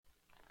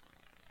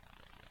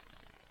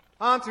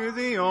Unto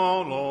thee,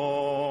 O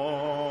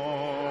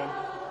Lord,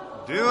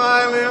 do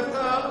I lift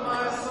up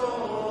my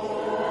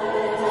soul.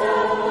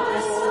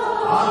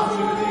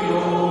 Unto thee, O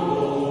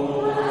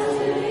Lord,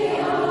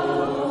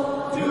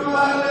 do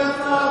I lift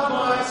up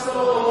my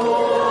soul.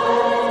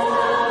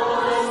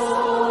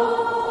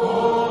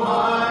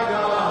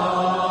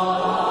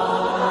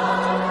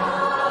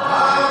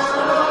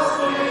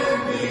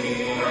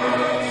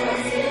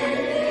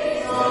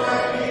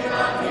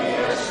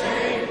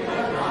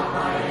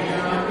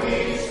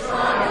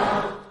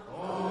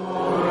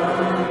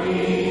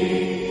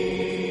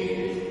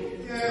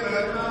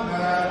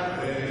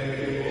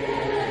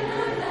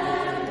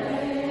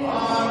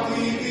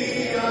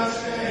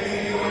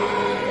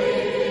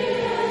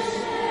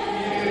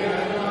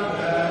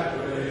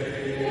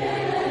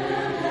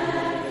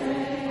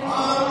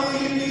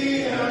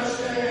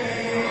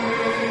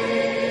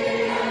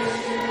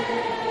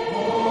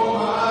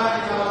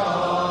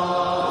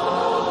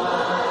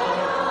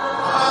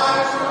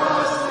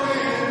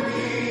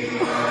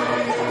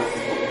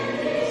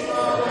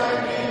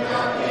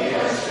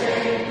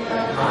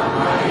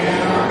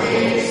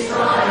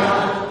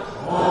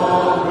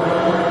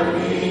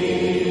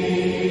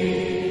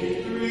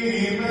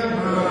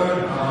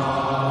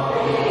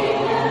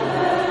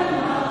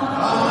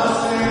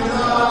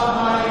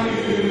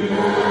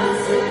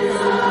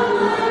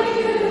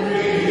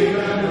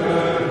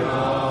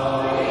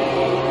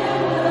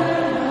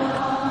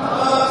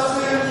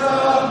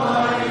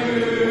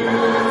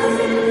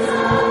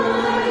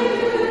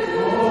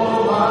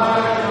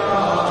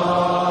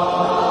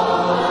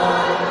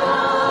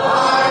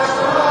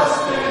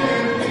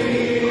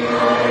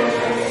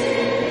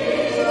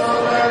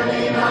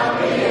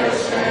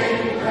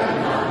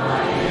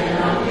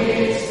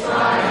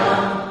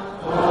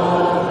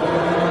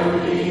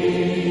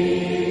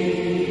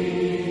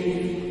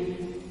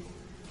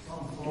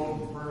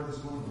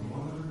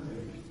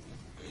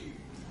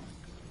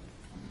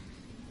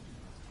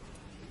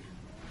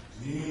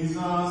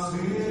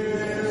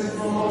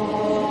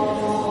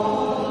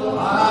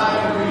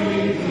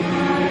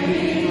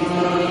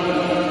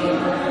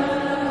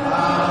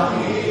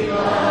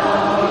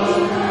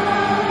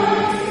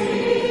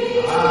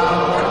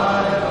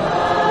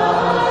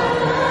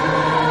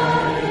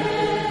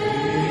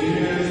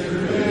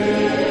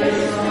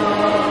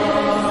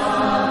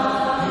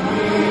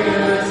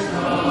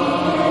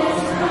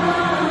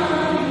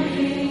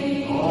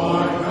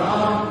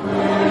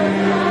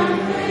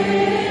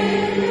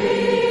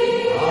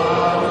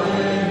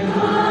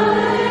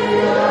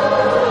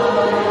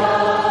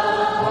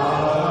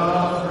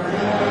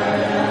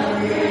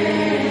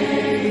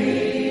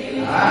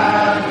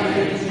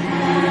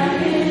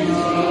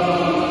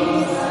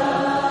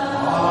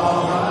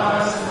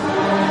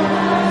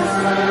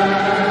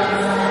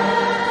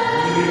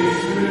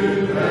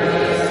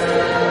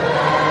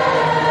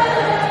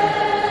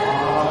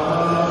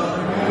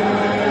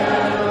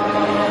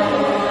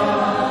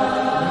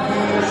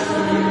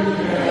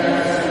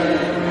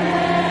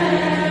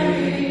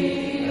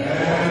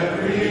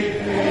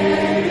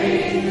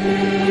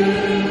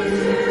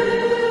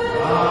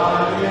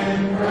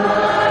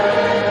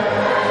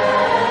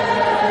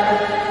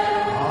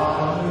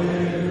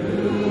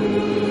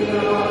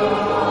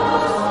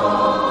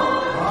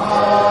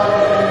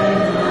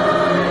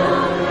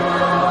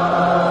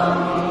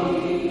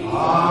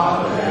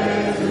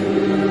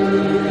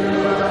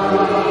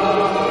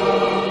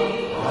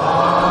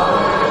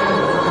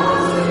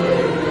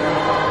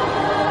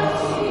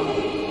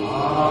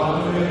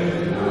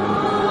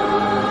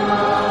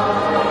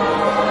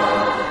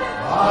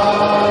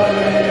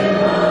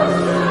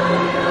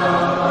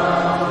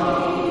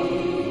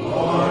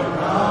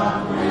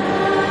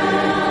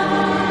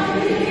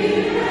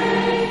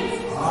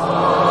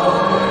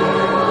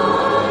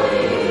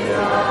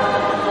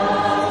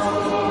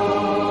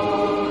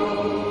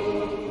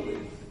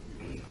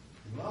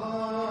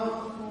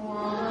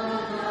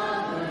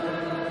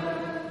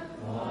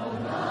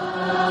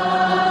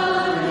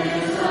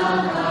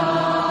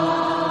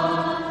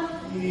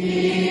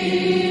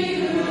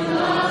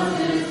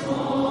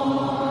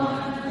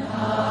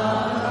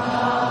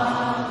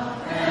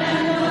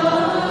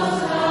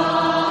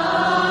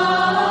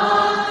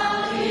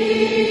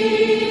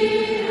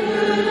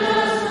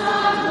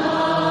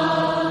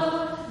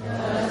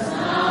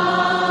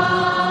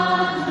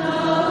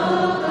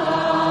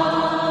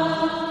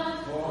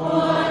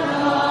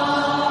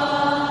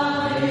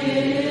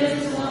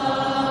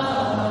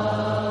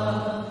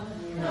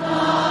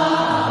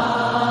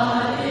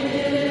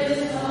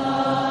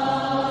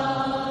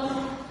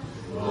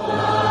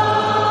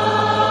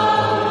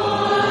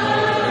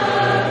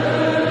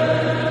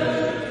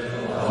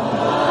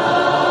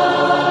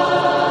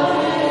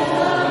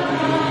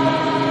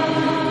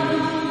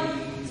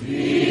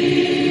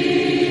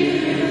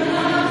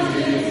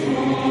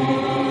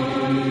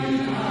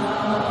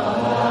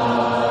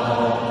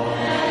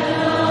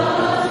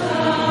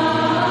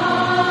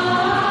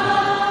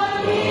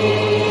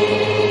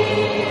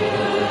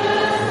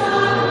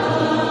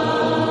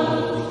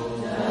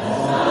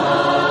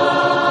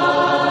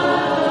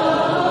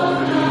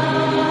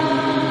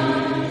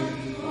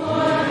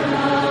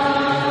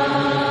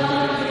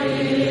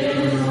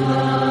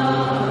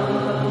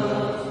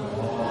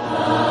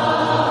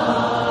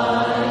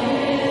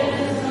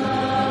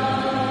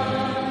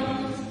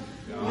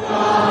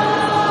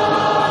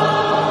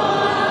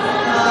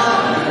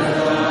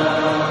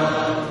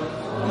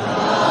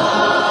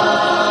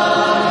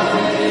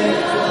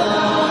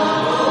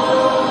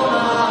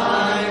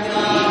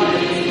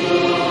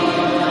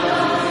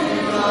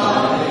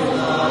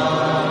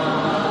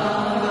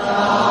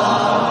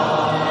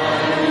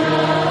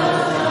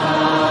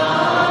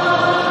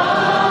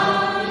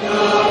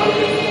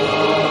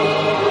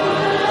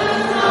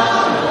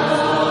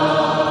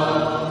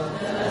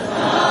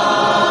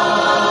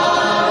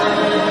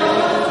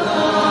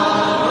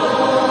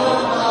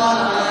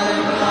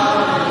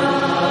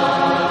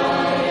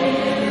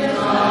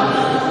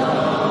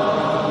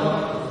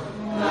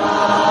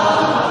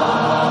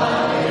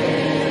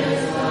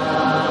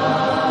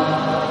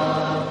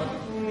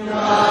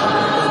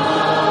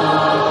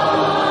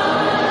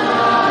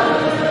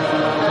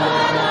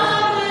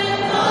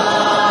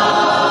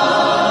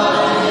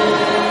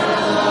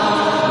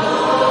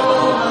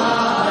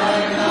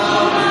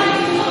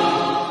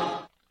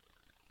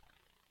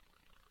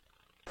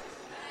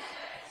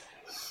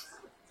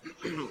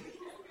 Good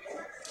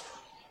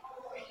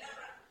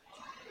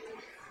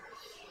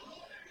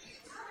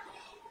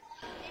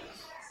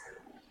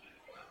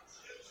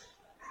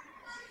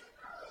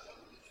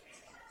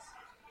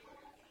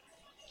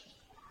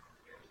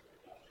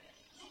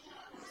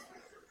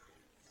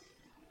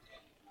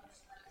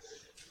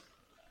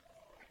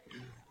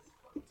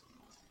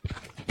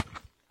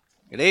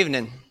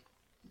evening.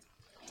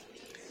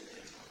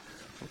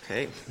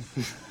 Okay.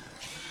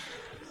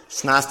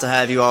 It's nice to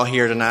have you all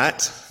here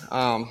tonight.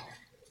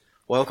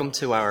 Welcome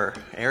to our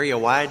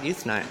area-wide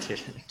youth night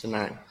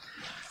tonight.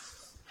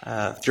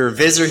 If you're a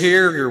visitor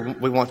here,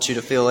 we want you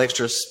to feel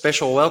extra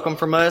special welcome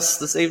from us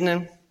this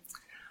evening.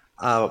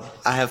 I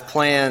have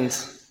planned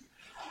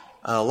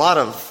a lot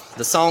of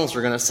the songs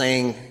we're going to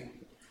sing.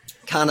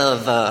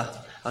 I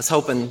was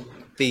hoping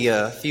be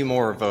a few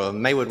more of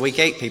Maywood Week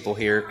 8 people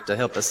here to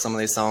help us some of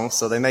these songs,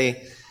 so they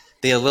may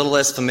be a little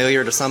less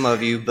familiar to some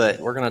of you, but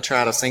we're going to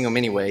try to sing them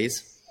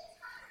anyways.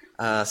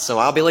 So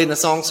I'll be leading the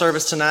song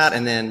service tonight,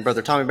 and then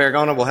Brother Tommy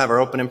Baragona will have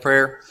our opening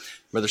prayer.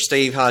 Brother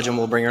Steve Hodgem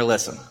will bring our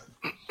lesson.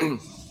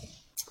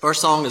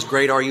 First song is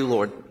Great Are You,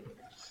 Lord.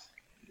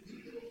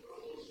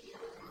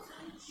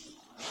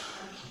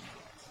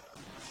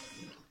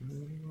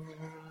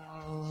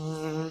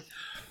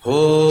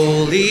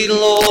 Holy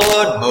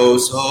Lord,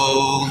 most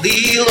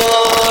holy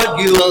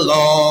Lord, you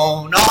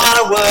alone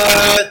are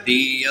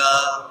worthy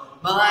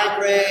of my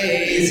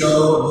praise.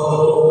 Oh,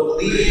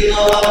 holy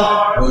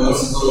Lord,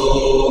 most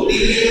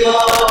holy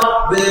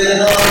Lord,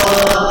 with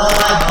all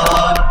my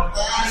heart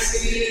I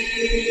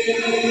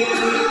sing.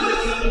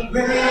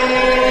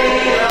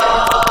 Great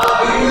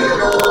are you,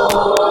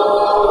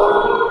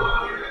 Lord,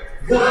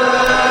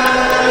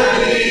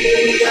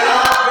 worthy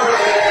of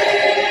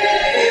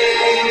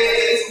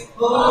praise.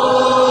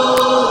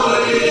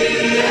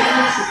 Holy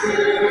and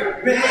true,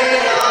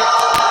 great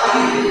are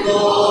you,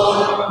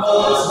 Lord,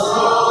 most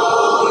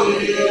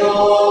holy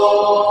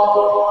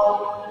Lord.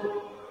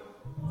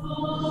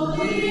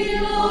 Holy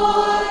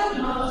Lord,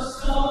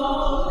 most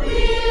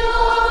holy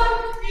Lord,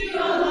 you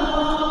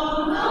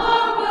alone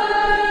are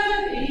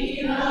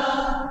worthy of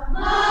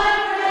my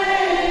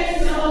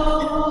praise. Oh,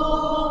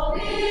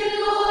 holy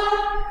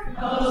Lord,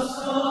 most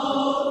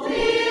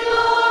holy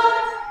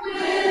Lord,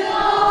 with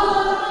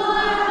all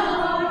my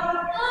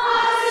heart I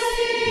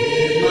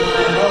sing. With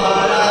my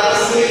heart I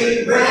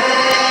sing,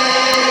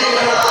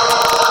 great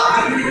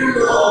are you,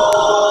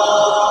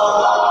 Lord,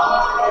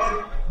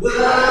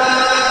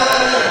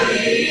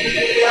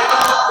 worthy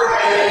of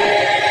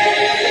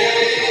praise.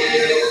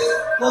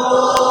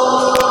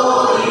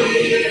 Holy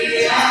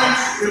and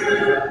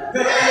true,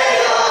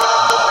 great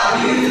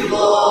are you,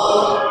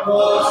 Lord,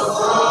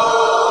 most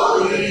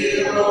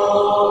holy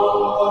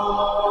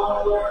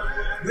Lord.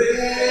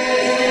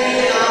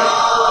 Great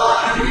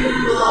are you,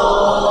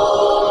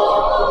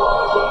 Lord,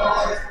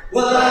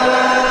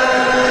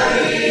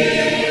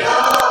 worthy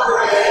of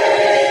praise.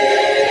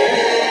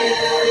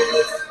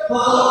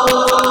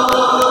 Holy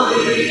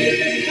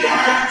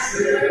and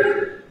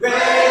true,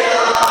 great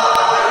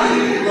are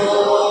you,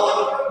 Lord,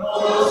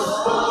 most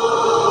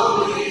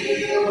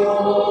holy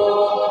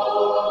Lord.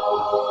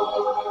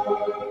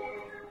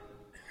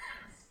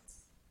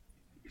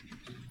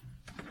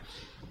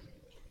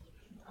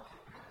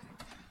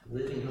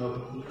 Living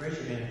Hope. Can you raise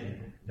your hand if you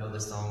know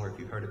this song or if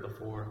you've heard it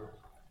before?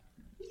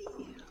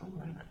 All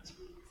right.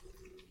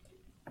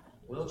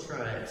 We'll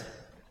try it.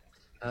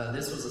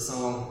 This was a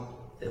song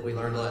that we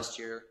learned last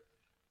year.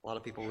 A lot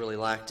of people really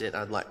liked it.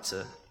 I'd like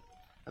to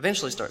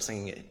eventually start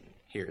singing it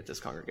here at this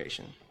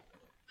congregation.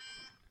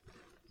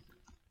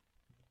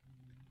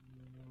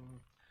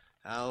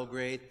 How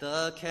great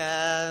the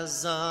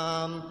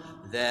chasm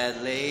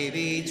that lay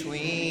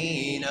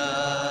between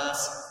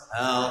us,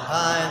 how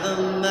high the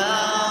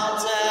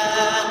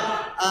mountain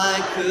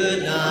I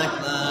could not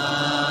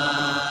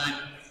climb.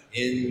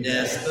 In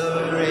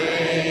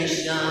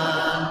desperation,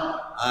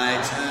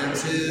 I turned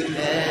to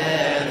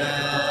heaven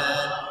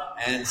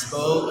and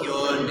spoke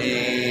your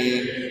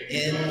name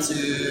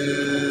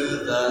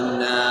into the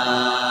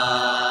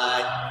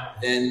night.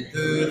 Then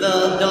through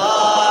the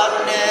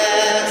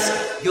darkness,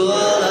 your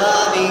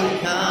loving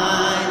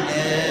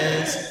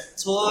kindness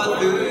tore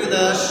through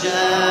the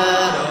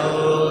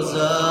shadows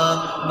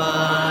of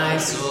my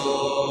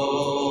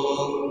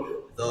soul.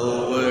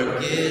 The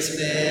work is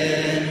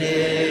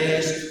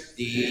finished,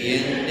 the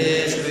end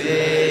is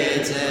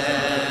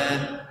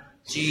written.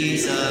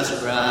 Jesus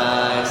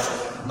Christ,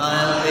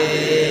 my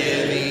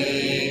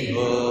living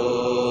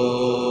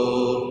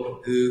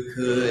hope. Who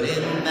could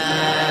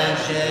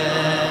imagine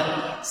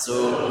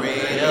so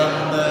great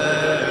a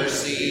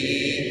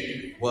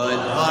mercy? What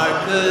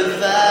heart could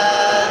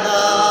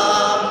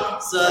fathom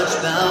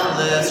such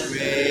boundless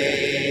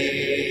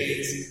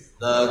grace?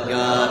 The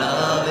God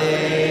of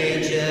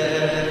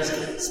ages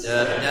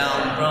stepped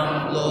down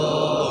from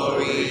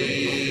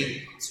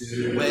glory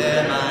to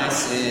wear my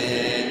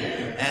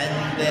sin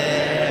and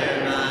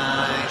bear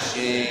my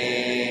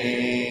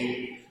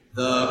shame.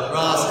 The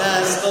cross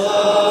has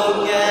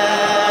spoken,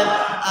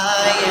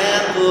 I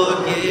am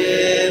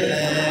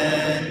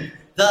forgiven.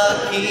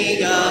 The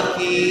King of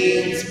Kings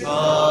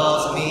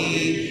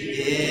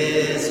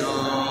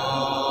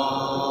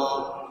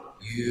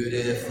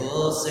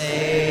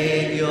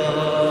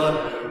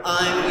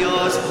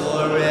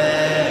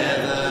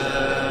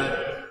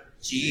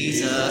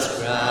Jesus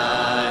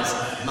Christ,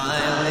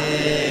 my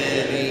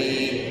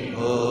living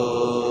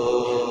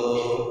hope.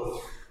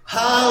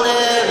 Hallelujah,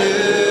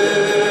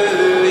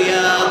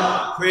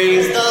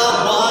 praise the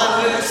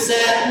one who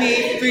set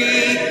me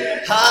free.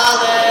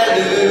 Hallelujah,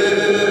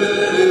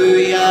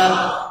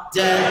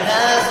 death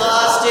has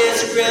lost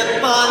its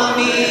grip on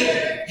me.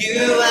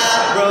 You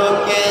have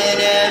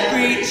broken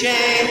every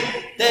chain.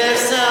 There's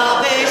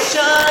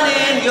salvation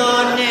in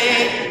your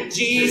name,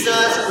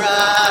 Jesus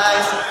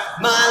Christ,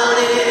 my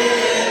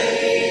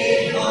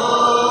living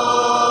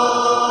hope.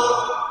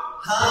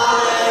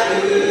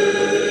 Hallelujah,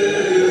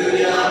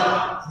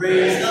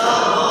 praise the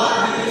one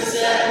who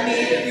set me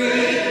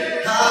free.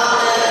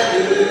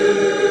 Hallelujah,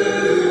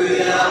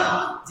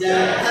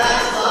 death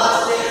has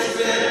lost its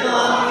grip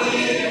on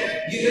me.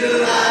 You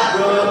have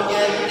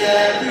broken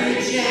every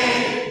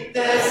chain.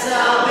 There's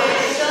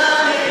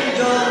salvation in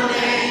your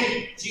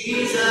name,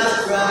 Jesus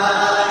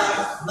Christ,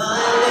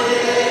 my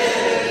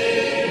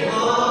living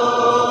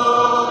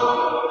hope.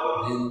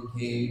 Then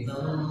came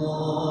the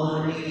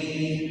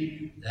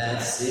morning that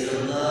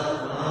sealed the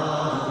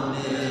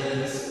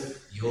promise.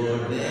 Your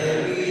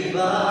very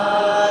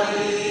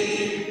body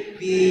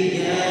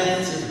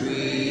began to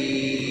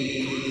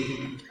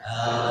breathe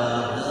out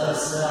of the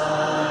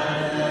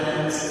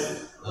silence.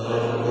 The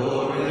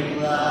roaring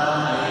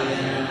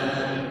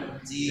lion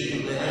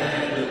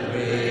declared the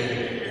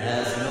grave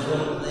has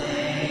no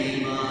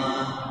claim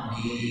on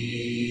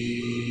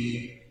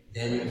me.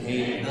 Then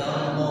came the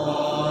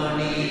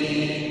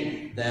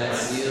morning that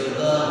sealed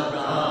the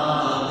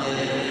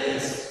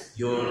promise.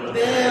 Your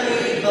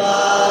very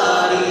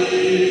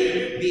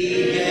body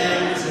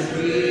began to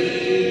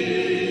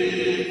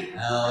breathe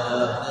out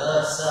of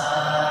the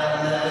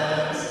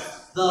silence.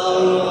 The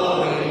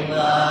roaring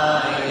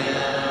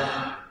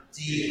lion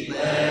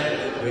declared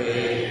the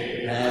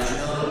grave has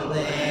no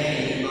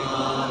claim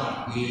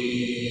on me.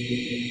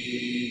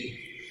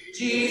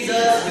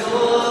 Jesus,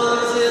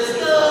 yours is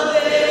the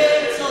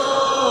victory.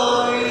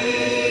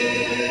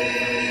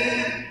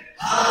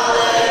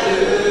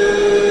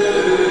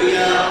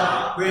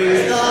 Hallelujah,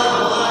 praise the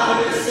one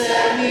who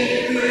set me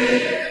free.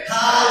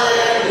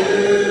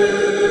 Hallelujah,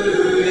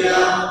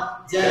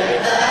 death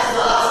has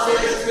lost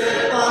its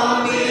grip on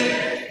me.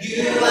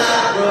 You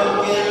have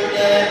broken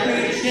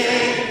every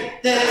chain.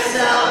 There's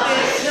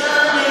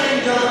salvation in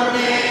your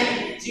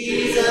name,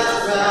 Jesus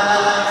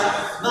Christ,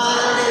 my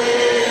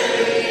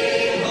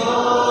living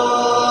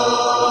hope.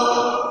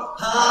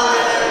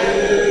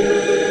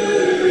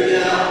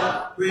 Hallelujah,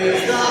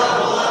 praise the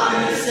one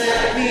who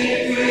set me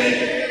free.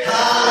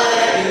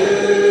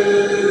 Hallelujah,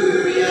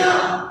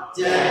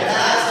 death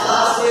has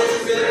lost its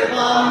grip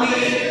on me.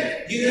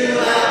 You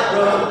have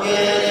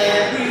broken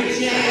every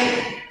chain.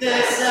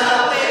 There's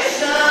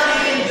salvation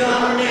in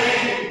your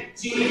name,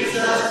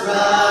 Jesus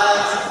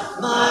Christ,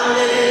 my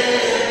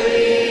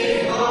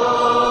living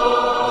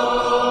hope.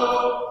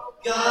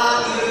 God,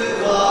 you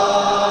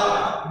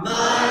are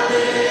my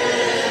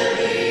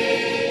living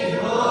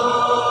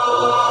hope.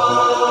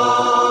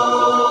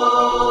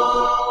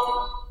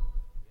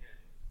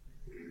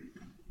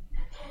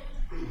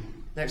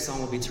 Next song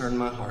will be Turn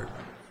My Heart.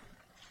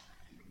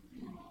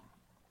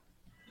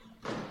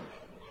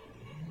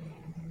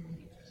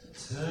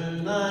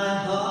 Turn my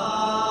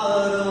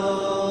heart, O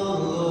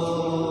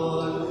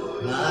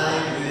Lord,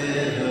 like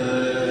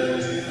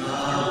rivers of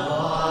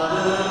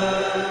water.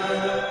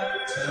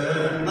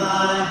 Turn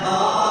my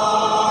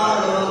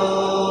heart, O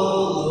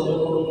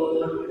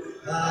Lord,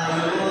 by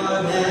your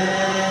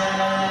hand,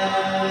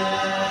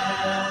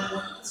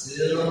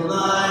 till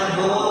my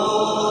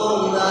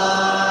whole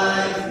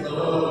life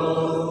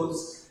flows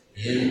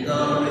in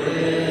the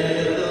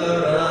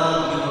river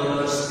of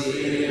your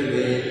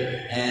Spirit,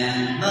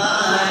 and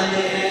my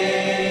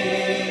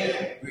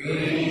name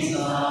brings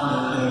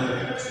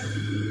honor to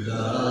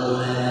the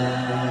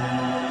land.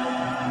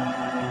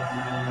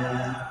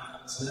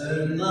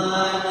 Turn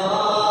my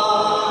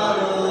heart,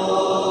 O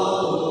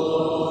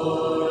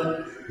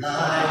Lord,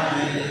 like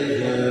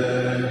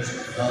rivers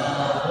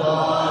of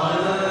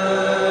water.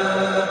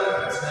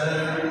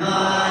 Turn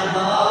my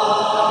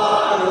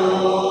heart, O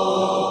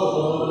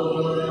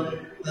Lord,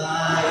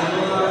 by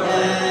your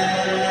hand,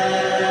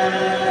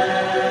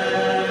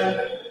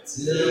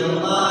 till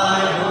my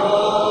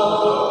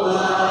whole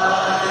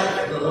life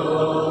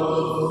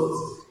flows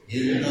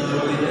in the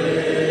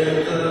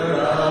river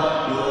of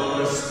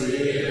your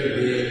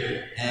Spirit,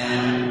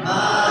 and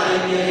my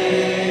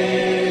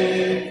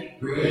name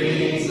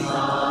brings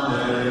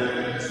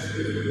honor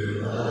to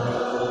the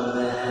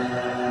land.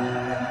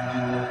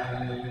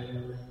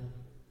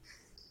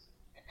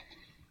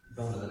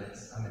 Don't do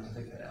this. I meant to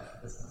take that out.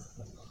 That's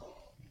my fault.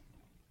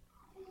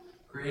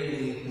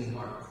 Creating a clean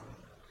heart.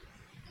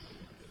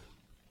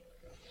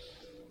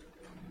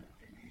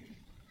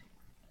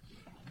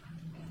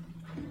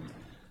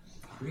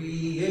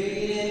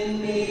 Create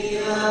in me a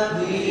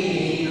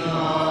clean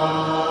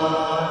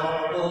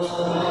heart, O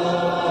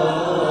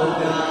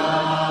God,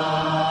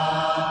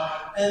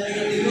 and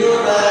renew your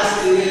right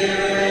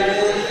spirit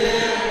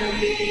within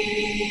me.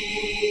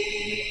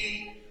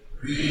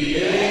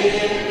 Create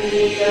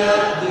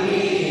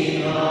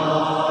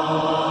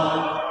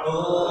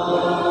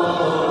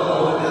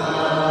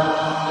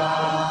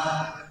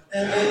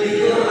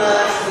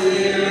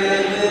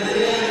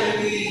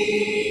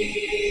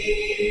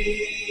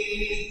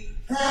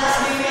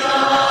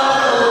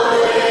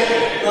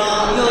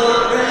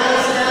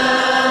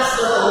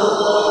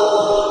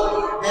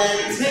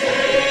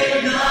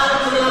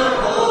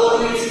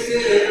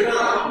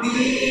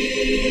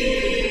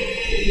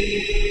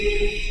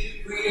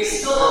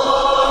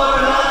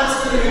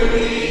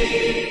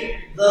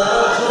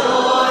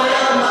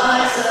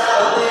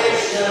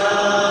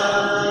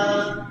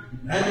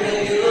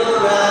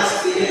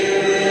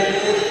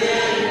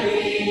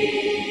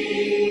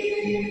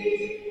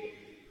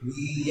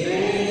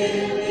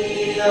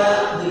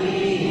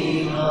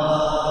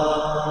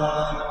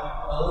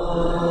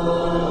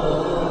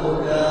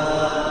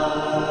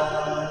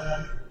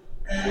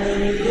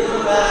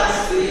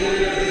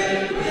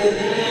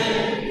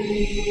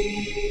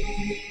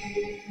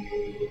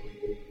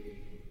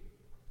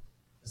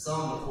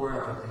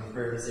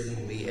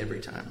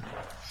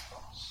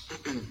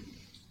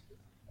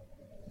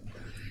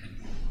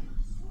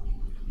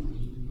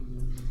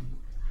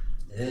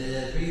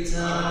Every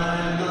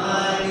time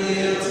I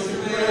kneel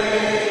to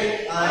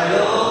pray, I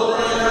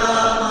open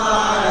up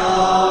my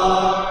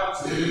heart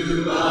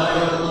to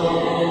my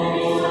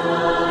Lord.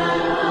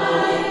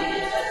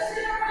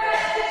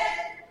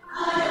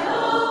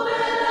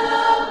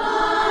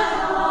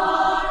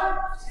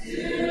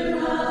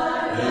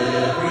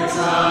 Every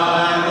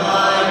time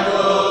I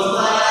close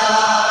my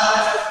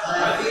eyes, I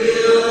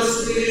feel the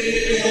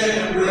sweet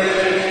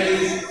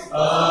embrace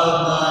of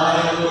my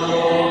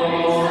Lord.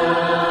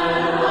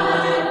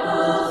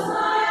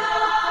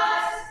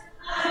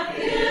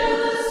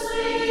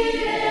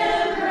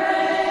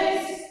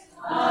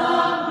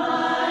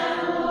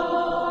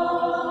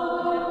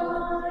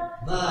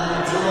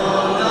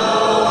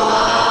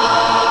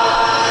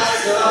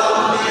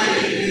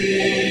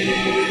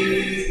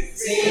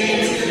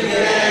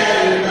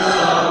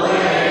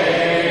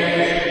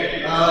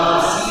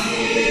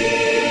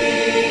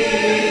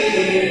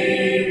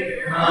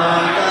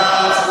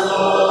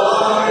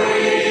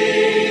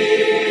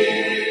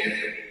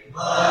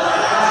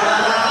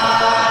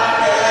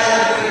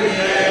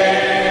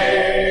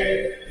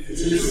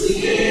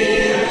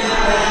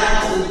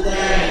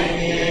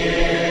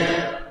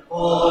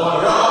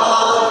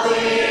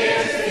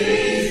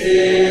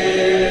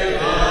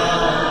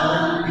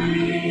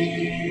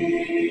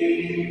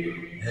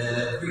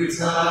 Every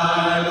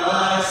time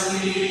I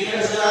see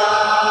a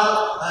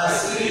child, I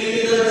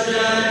see the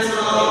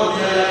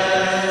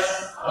gentleness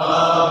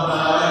of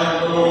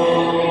my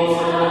Lord.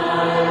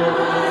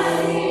 I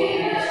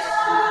see a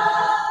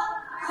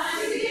child, I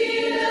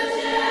see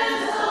the gentleness of my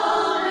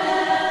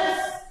Lord.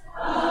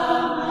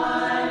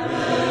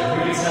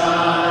 Every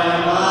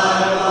time I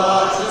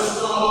watch a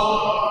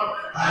storm,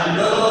 I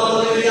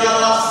know the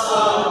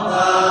awesome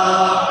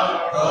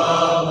power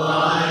of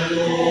my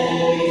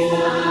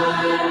Lord.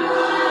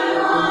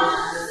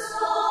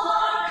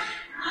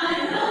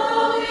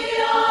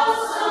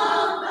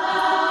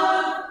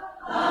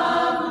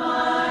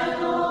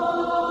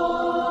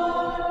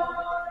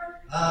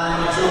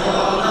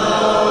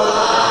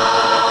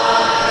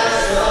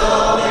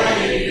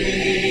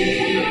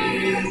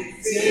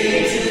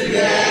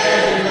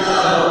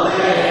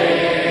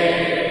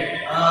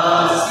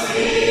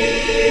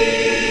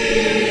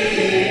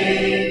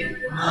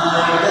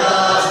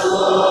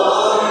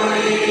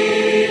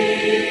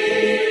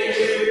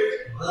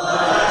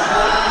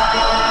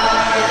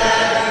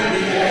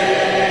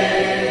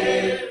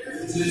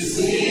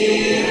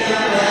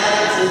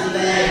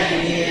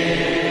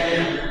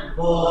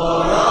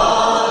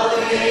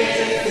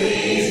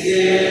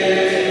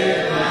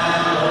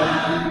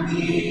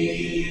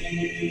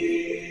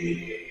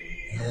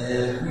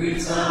 Every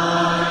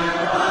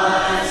time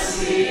I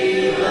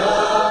see the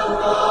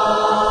cross.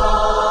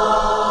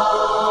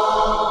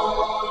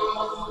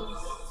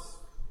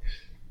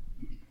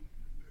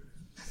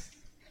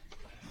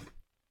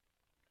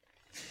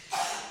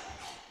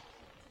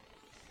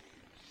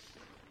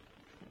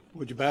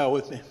 Would you bow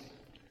with me?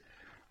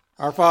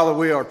 Our Father,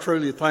 we are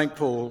truly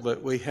thankful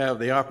that we have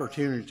the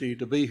opportunity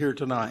to be here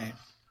tonight,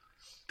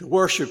 to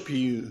worship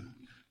you,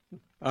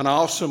 an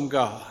awesome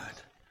God.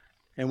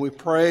 And we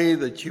pray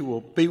that you will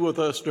be with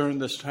us during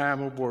this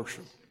time of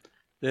worship,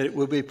 that it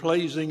will be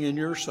pleasing in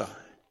your sight.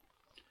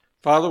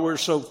 Father, we're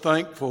so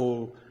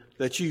thankful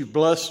that you've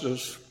blessed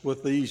us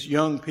with these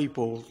young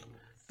people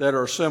that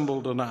are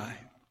assembled tonight.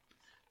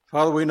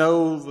 Father, we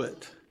know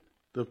that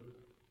the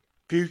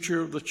future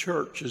of the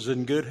church is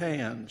in good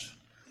hands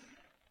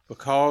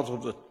because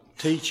of the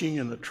teaching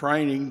and the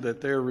training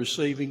that they're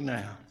receiving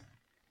now.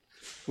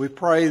 We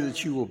pray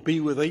that you will be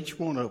with each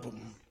one of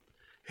them.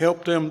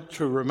 Help them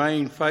to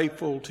remain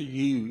faithful to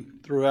you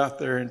throughout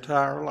their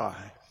entire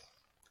life.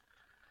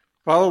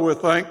 Father, we're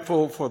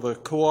thankful for the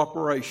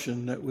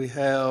cooperation that we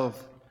have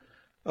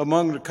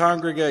among the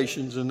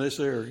congregations in this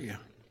area.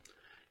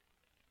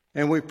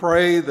 And we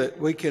pray that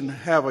we can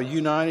have a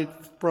united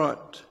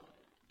front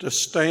to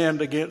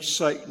stand against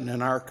Satan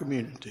in our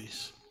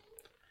communities.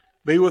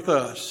 Be with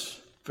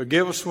us.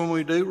 Forgive us when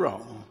we do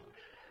wrong.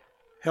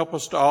 Help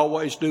us to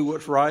always do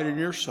what's right in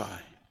your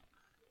sight.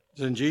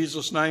 It's in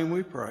Jesus' name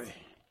we pray.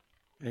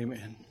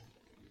 Amen.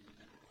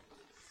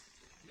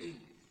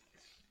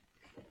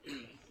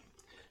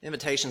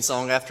 Invitation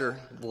song after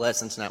the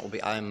lesson tonight will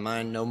be I Am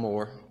Mine No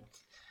More.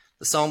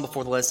 The song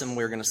before the lesson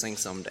we're going to sing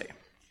Someday.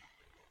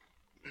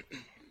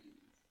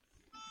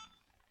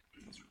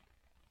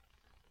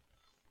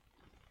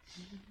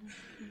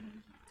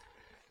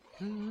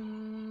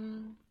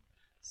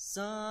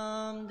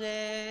 Someday,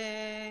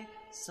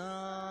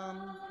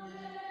 someday,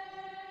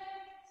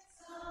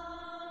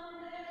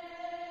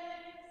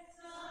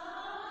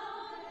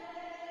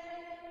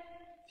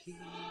 peace.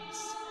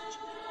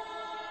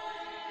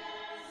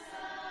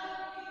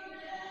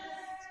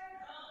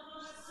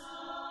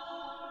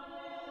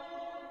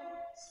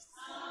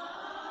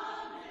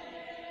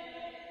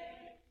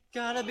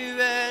 Gotta be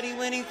ready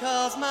when he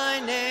calls my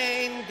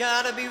name.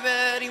 Gotta be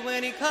ready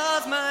when he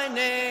calls my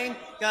name.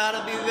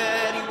 Gotta be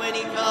ready when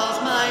he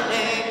calls my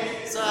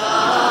name.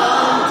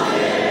 Someday,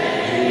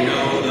 you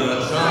know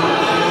the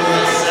trumpet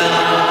will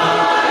sound,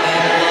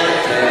 and the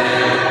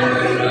dead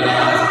will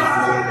rise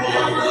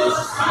from the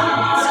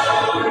streets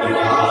of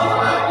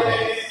Yahweh.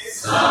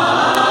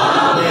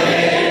 Someday,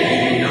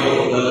 you know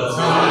the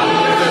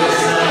trumpet will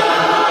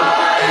sound,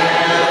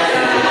 and the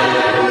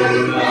dead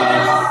will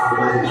rise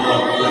from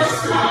the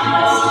streets.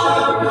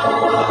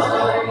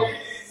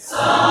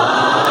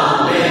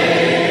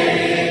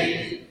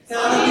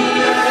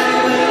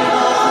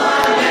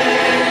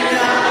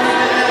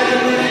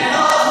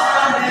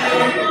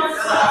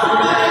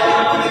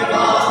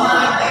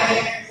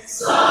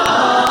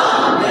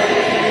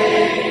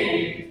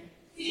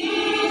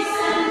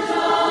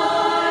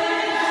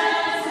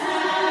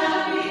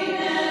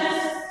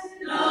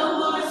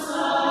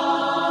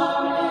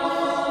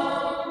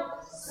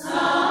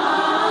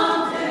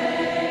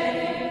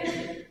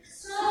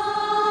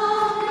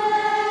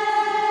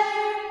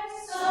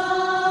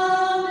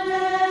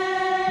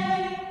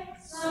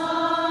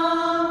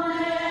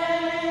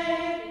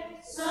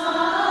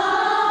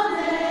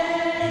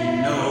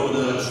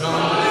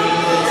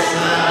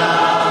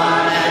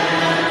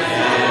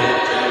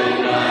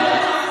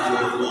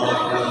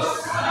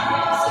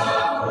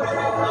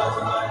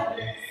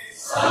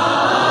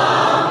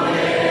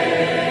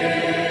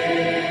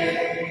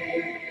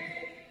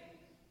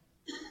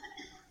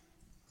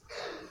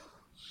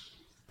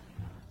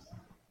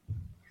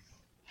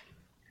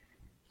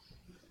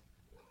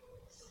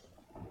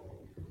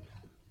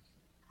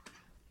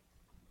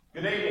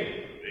 Good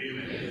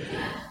evening.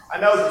 I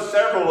know that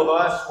several of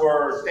us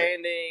were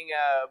standing,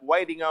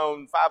 waiting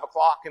on 5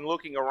 o'clock and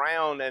looking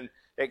around and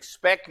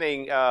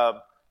expecting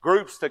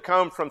groups to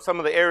come from some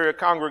of the area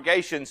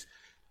congregations,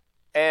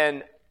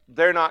 and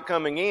they're not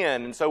coming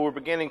in. And so we're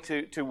beginning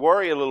to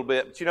worry a little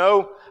bit. But you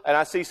know, and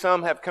I see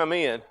some have come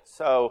in.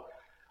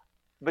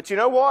 But you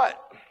know what?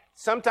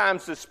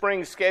 Sometimes the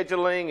spring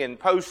scheduling and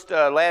post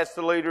last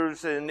the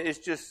leaders, and it's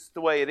just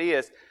the way it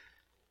is.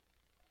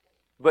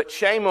 But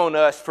shame on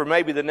us for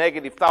maybe the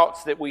negative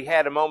thoughts that we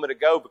had a moment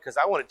ago, because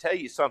I want to tell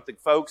you something,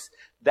 folks.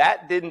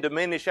 That didn't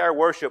diminish our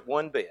worship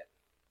one bit.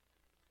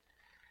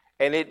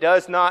 And it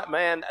does not,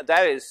 man,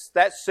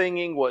 that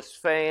singing was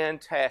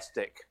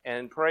fantastic.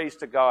 And praise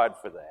to God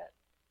for that.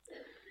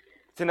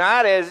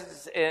 Tonight,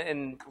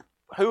 and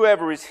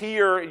whoever is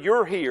here,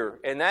 you're here.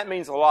 And that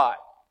means a lot.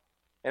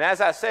 And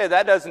as I said,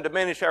 that doesn't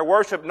diminish our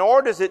worship,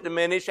 nor does it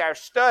diminish our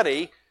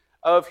study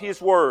of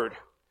His Word.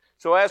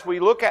 So as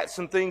we look at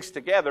some things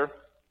together,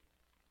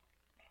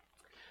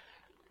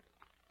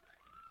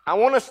 I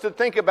want us to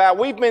think about,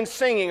 we've been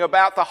singing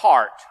about the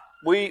heart.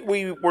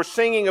 We were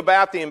singing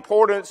about the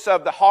importance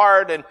of the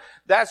heart, and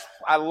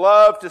I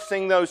love to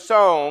sing those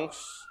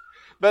songs.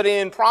 But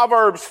in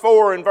Proverbs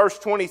 4 and verse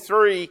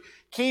 23,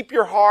 keep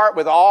your heart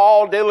with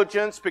all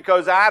diligence,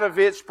 because out of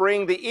it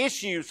spring the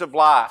issues of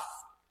life.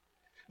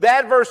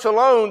 That verse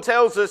alone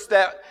tells us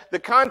that the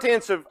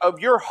contents of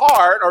your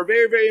heart are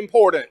very, very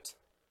important.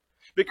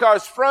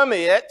 Because from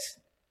it,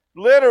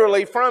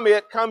 literally from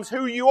it, comes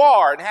who you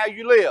are and how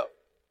you live.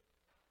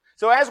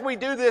 So as we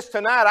do this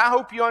tonight, I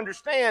hope you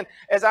understand,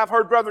 as I've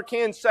heard Brother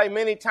Ken say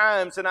many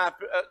times, and I've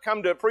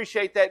come to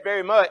appreciate that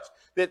very much,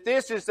 that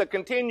this is the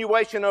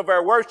continuation of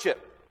our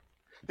worship.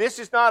 This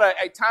is not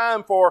a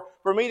time for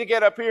me to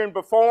get up here and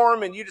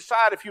perform and you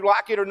decide if you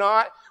like it or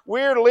not.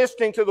 We're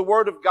listening to the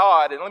Word of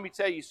God. And let me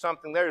tell you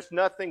something, there's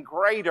nothing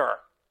greater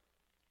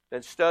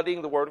than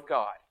studying the Word of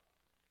God.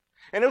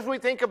 And as we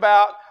think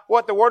about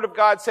what the Word of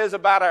God says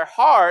about our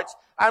hearts,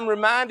 I'm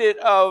reminded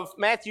of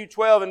Matthew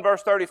 12 and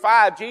verse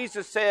 35.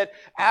 Jesus said,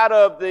 out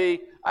of a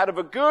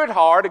good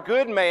heart, a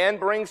good man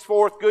brings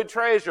forth good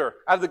treasure.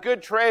 Out of the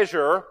good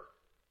treasure,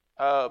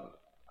 a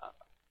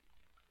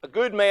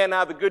good man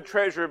out of the good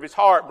treasure of his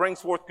heart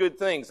brings forth good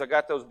things. I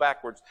got those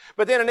backwards.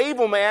 But then an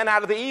evil man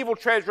out of the evil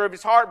treasure of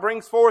his heart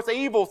brings forth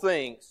evil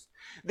things.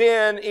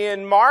 Then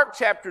in Mark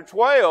chapter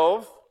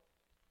 12,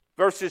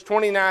 verses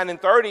 29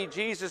 and 30,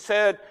 Jesus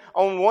said,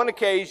 on one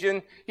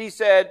occasion, he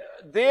said,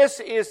 "This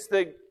is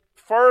the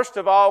first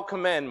of all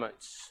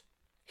commandments.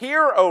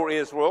 Hear, O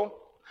Israel,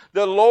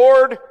 the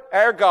Lord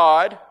our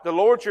God, the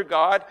Lord your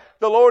God,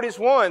 the Lord is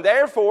one.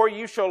 Therefore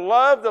you shall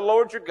love the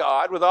Lord your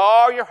God with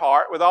all your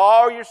heart, with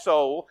all your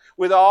soul,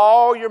 with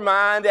all your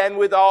mind, and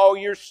with all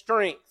your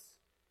strength."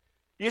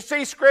 You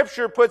see,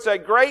 Scripture puts a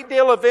great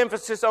deal of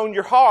emphasis on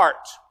your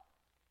heart.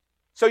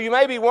 So you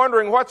may be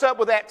wondering, what's up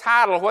with that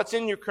title? What's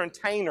in your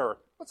container?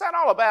 What's that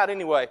all about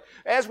anyway?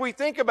 As we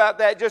think about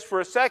that just for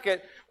a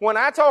second, when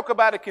I talk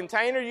about a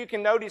container, you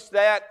can notice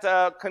that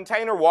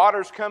container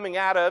water's coming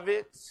out of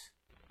it.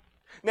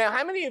 Now,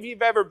 how many of you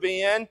have ever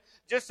been,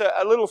 just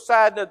a little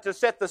side to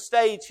set the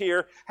stage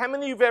here, how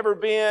many of you have ever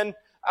been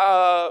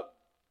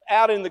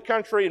out in the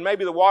country and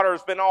maybe the water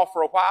has been off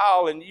for a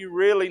while and you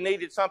really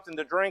needed something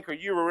to drink, or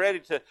you were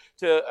ready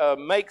to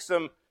make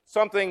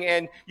something,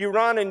 and you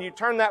run and you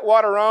turn that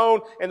water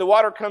on and the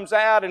water comes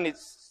out and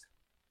it's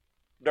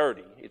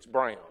dirty, it's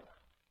brown?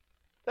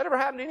 That ever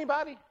happened to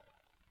anybody?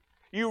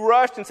 You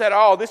rushed and said,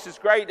 "Oh, this is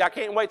great, I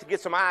can't wait to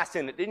get some ice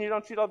in it." Didn't you?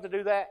 Don't you love to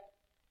do that?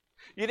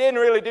 You didn't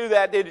really do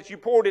that, did you? You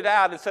poured it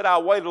out and said,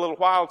 "I'll wait a little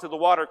while until the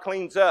water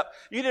cleans up."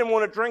 You didn't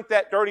want to drink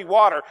that dirty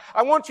water.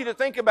 I want you to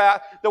think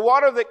about the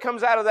water that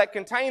comes out of that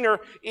container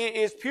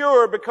is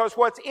pure because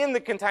what's in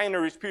the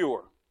container is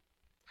pure.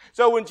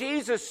 So when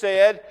Jesus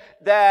said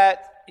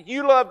that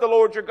you love the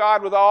Lord your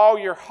God with all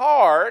your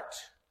heart,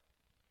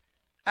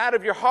 out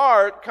of your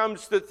heart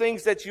comes the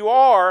things that you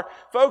are.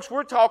 Folks,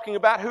 we're talking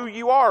about who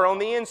you are on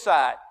the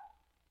inside.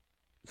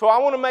 So I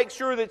want to make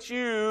sure that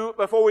you,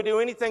 before we do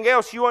anything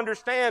else, you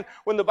understand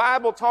when the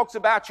Bible talks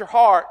about your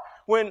heart,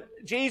 when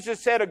Jesus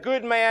said a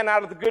good man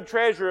out of the good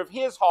treasure of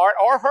his heart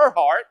or her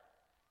heart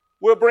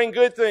will bring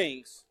good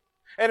things,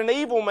 and an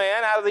evil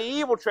man out of the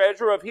evil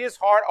treasure of his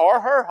heart or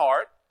her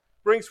heart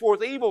brings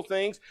forth evil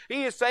things.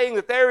 He is saying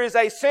that there is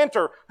a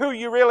center, who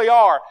you really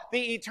are,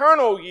 the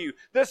eternal you,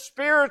 the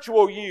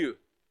spiritual you.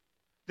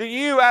 The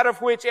you out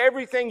of which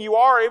everything you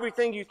are,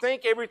 everything you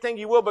think, everything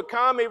you will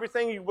become,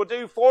 everything you will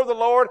do for the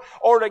Lord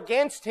or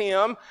against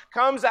Him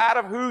comes out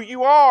of who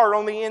you are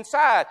on the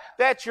inside.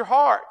 That's your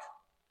heart.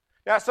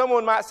 Now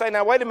someone might say,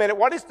 now wait a minute,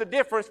 what is the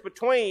difference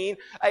between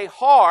a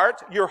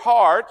heart, your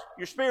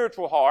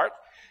spiritual heart,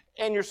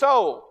 and your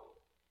soul?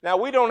 Now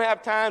we don't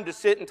have time to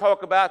sit and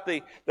talk about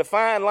the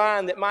fine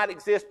line that might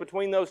exist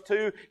between those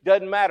two.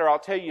 Doesn't matter, I'll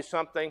tell you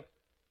something,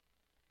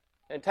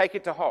 and take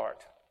it to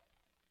heart.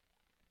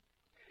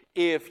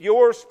 If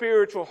your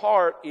spiritual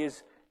heart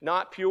is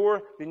not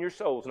pure, then your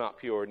soul's not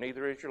pure,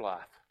 neither is your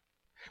life.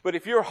 But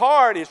if your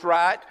heart is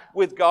right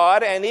with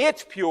God and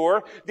it's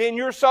pure, then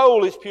your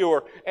soul is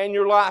pure and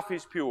your life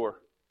is pure.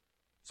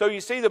 So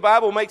you see, the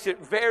Bible makes it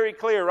very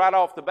clear right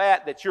off the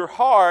bat that your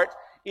heart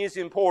is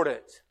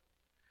important.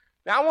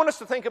 Now I want us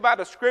to think about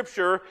a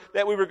scripture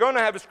that we were going to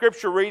have a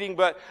scripture reading,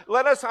 but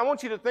I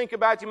want you to think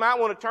about, you might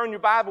want to turn your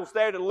Bibles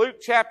there to Luke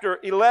chapter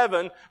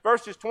 11,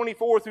 verses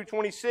 24 through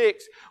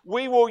 26.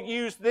 We will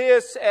use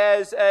this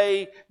as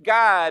a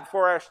guide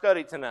for our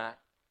study tonight.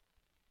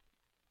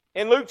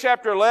 In Luke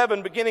chapter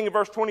 11, beginning in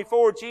verse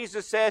 24,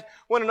 Jesus said,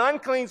 "When an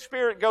unclean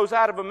spirit goes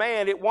out of a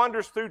man, it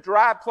wanders through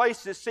dry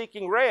places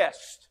seeking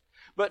rest.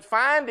 But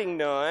finding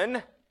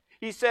none,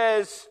 he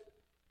says,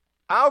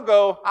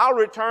 I'll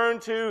return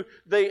to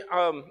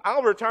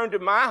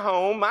my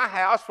home, my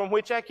house from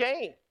which I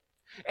came.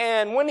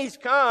 And when he's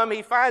come,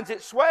 he finds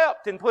it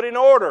swept and put in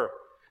order.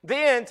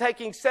 Then,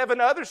 taking 7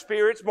 other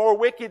spirits more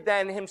wicked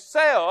than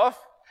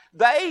himself,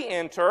 they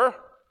enter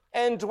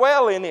and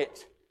dwell in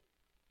it."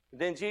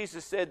 Then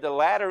Jesus said, the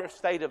latter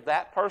state of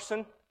that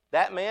person,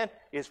 that man,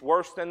 is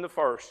worse than the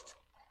first.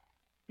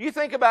 You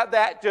think about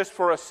that just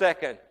for a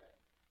second.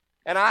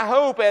 And I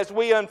hope as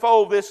we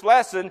unfold this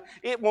lesson,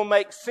 it will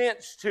make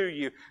sense to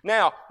you.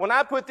 Now, when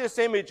I put this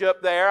image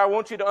up there, I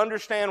want you to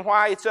understand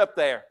why it's up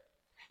there.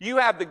 You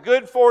have the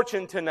good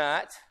fortune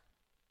tonight,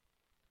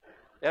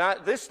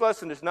 and this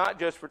lesson is not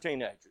just for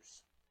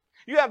teenagers.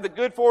 You have the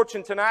good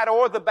fortune tonight,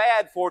 or the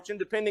bad fortune,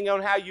 depending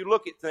on how you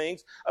look at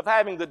things, of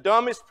having the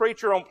dumbest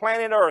preacher on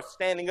planet Earth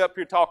standing up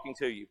here talking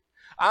to you.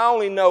 I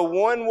only know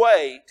one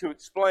way to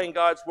explain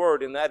God's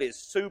Word, and that is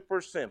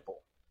super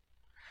simple.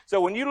 So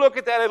when you look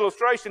at that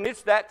illustration,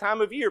 it's that time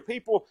of year.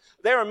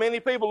 There are many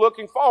people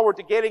looking forward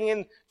to getting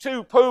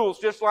into pools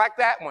just like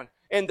that one.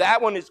 And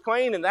that one is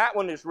clean, and that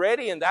one is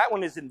ready, and that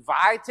one is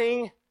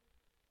inviting.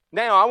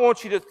 Now, I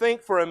want you to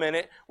think for a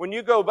minute. When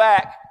you go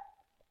back,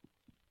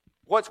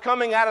 what's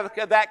coming out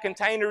of that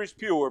container is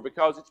pure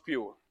because it's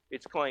pure.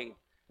 It's clean.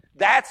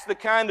 That's the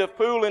kind of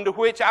pool into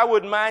which I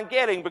wouldn't mind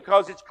getting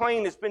because it's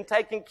clean. It's been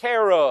taken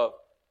care of.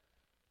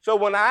 So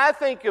when I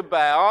think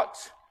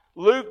about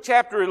Luke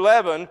chapter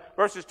 11,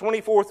 verses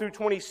 24 through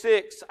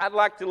 26, I'd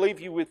like to leave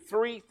you with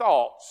 3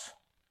 thoughts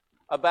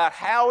about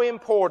how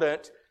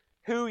important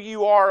who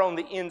you are on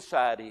the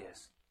inside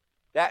is.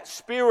 That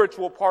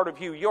spiritual part of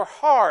you, your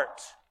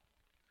heart.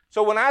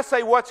 So when I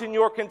say what's in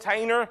your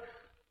container,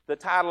 the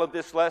title of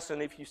this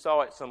lesson, if you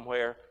saw it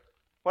somewhere,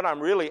 what I'm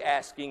really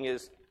asking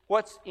is,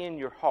 what's in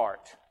your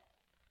heart?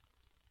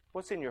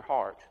 What's in your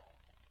heart?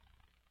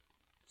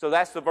 So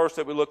that's the verse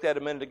that we looked at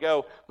a minute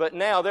ago. But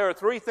now there are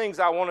three things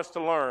I want us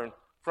to learn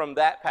from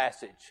that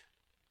passage.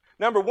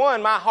 Number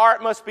one, my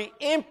heart must be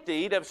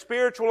emptied of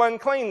spiritual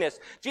uncleanness.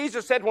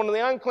 Jesus said when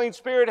the unclean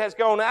spirit has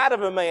gone out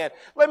of a man.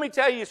 Let me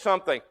tell you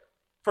something.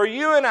 For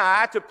you and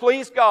I to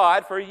please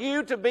God, for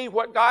you to be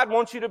what God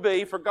wants you to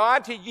be, for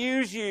God to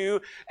use you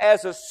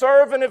as a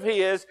servant of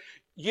His,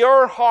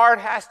 your heart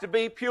has to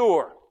be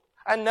pure.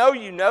 I know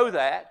you know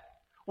that.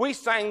 We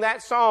sang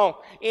that song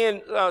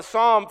in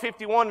Psalm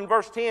 51 and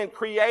verse 10,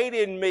 create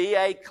in me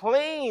a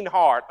clean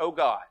heart, O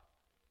God.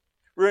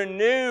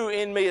 Renew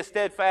in me a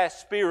steadfast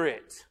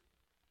spirit.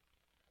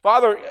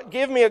 Father,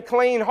 give me a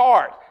clean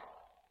heart.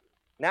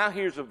 Now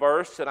here's a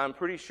verse that I'm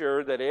pretty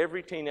sure that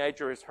every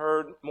teenager has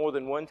heard more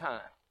than one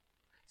time.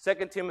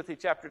 2 Timothy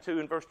chapter 2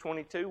 and verse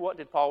 22, what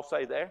did Paul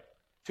say there?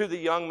 To the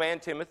young man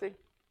Timothy.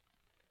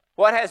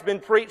 What has been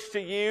preached to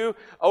you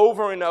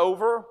over and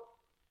over?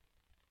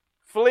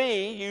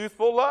 Flee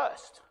youthful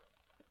lust,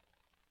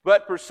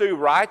 but pursue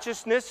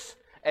righteousness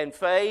and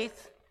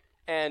faith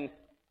and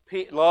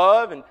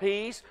love and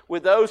peace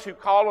with those who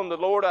call on the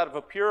Lord out of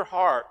a pure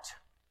heart.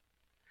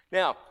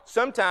 Now,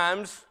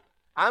 sometimes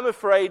I'm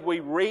afraid we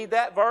read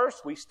that verse,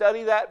 we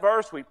study that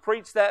verse, we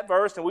preach that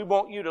verse, and we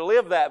want you to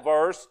live that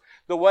verse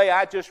the way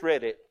I just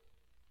read it.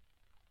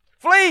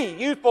 Flee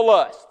youthful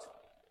lust.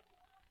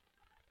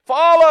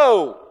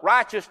 Follow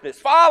righteousness.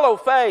 Follow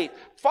faith.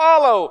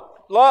 Follow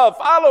love.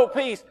 Follow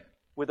peace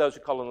with those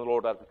who call on the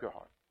Lord out of a pure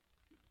heart.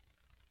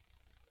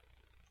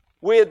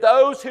 With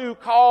those who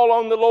call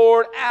on the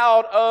Lord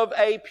out of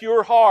a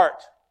pure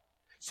heart.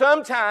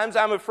 Sometimes,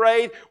 I'm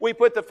afraid, we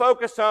put the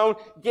focus on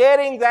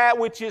getting that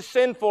which is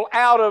sinful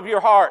out of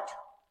your heart.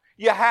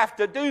 You have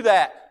to do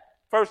that,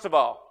 first of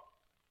all.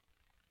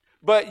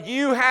 But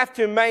you have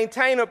to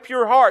maintain a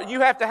pure heart. You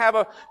have to have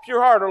a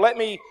pure heart. Or let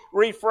me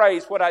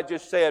rephrase what I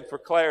just said for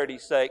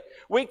clarity's sake.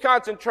 We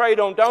concentrate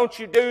on don't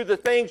you do the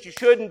things you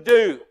shouldn't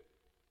do.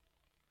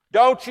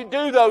 Don't you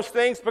do those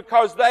things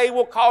because they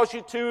will cause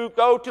you to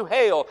go to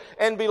hell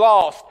and be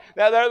lost.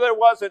 Now, there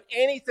wasn't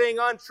anything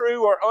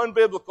untrue or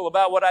unbiblical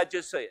about what I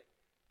just said.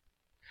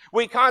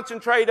 We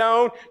concentrate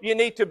on you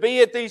need to be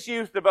at these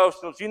youth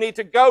devotionals. You need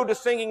to go to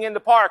singing in the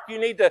park. You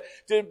need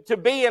to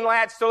be in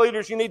Lads to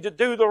Leaders. You need to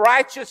do the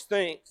righteous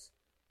things.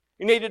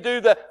 You need to do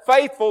the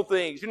faithful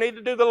things. You need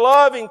to do the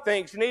loving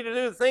things. You need to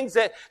do the things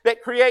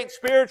that create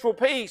spiritual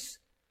peace.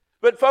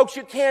 But folks,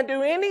 you can't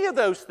do any of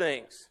those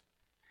things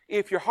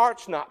if your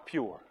heart's not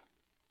pure.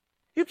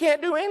 You can't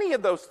do any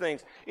of those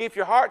things if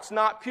your heart's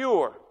not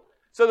pure.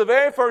 So the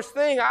very first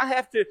thing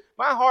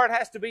my heart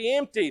has to be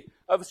emptied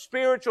of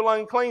spiritual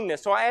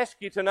uncleanness. So I ask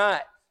you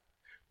tonight,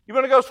 you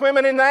want to go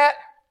swimming in that?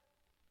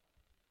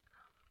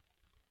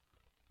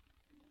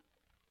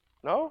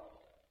 No?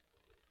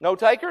 No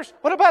takers?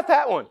 What about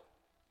that one?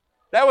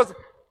 That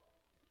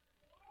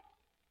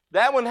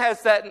one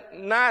has that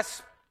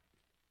nice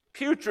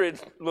putrid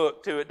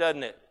look to it,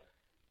 doesn't it?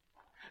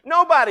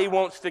 Nobody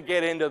wants to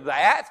get into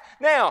that.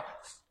 Now,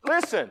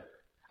 listen,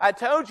 I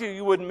told you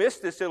you wouldn't miss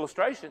this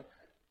illustration.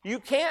 You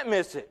can't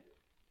miss it.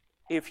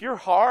 If your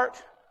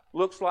heart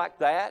looks like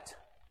that,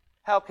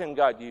 how can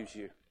God use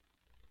you?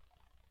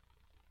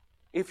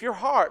 If your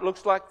heart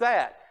looks like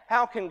that,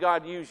 how can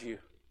God use you?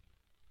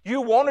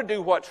 You want to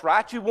do what's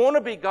right. You want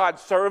to be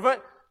God's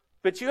servant,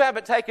 but you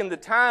haven't taken the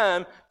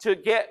time to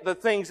get the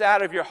things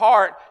out of your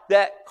heart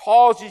that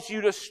causes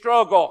you to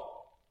struggle,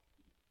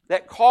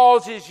 that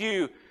causes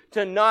you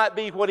to not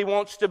be what He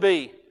wants to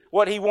be,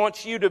 what He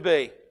wants you to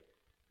be.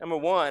 Number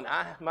one,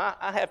 I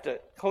have to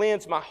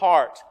cleanse my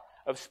heart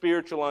of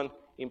spiritual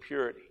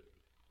impurity.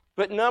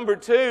 But number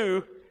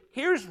two,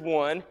 here's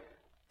one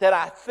that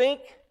I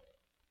think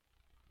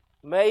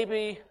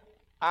maybe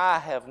I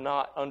have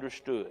not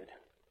understood.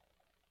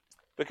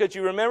 Because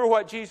you remember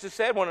what Jesus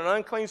said, when an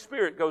unclean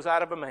spirit goes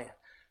out of a man,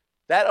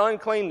 that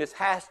uncleanness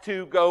has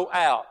to go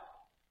out.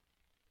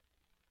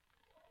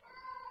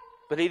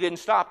 But He didn't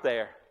stop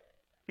there.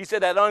 He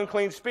said that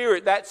unclean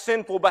spirit, that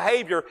sinful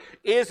behavior,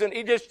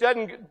 it just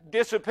doesn't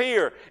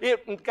disappear.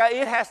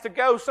 It has to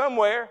go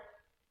somewhere.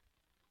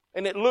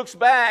 And it looks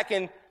back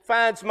and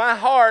finds my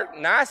heart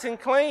nice and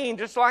clean,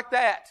 just like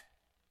that.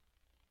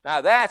 Now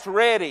that's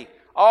ready.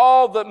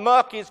 All the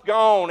muck is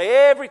gone.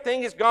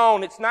 Everything is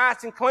gone. It's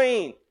nice and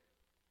clean.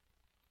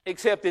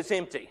 Except it's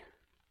empty.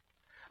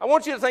 I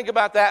want you to think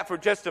about that for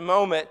just a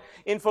moment.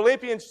 In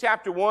Philippians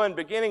chapter 1,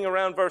 beginning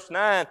around verse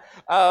 9,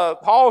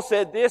 Paul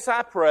said, This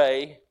I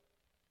pray,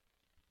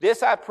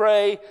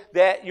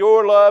 that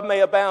your love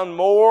may abound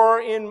more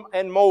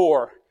and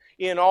more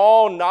in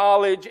all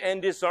knowledge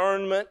and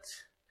discernment,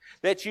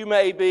 that you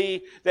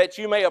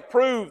may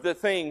approve the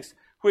things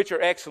which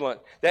are excellent,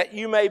 that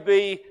you may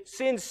be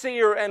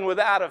sincere and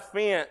without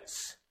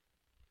offense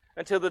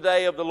until the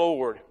day of the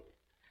Lord,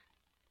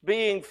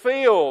 being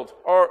filled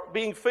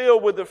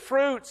with the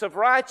fruits of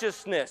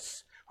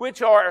righteousness,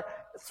 which are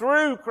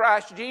through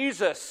Christ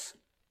Jesus,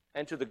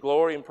 and to the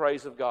glory and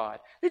praise of God.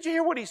 Did you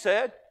hear what he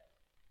said?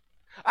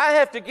 I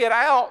have to get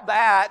out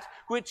that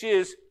which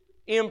is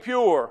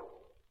impure,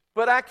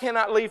 but I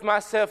cannot leave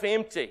myself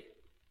empty.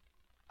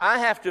 I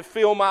have to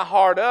fill my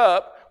heart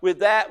up with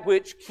that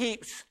which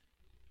keeps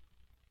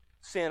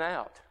sin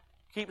out,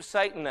 keeps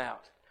Satan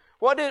out.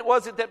 What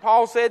was it that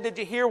Paul said? Did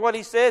you hear what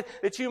he said?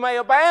 That you may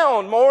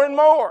abound more and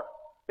more.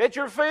 That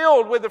you're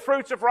filled with the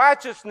fruits of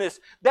righteousness.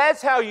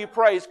 That's how you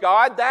praise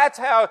God. That's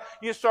how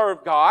you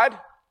serve God.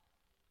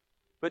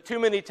 But too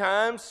many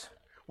times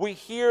we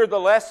hear the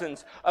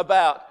lessons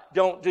about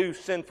don't do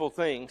sinful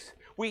things.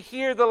 We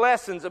hear the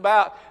lessons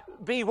about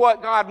be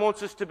what God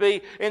wants us to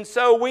be. And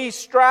so we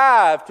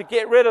strive to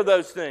get rid of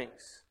those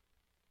things.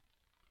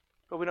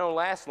 But we don't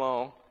last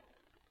long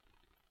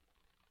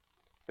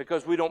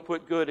because we don't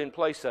put good in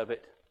place of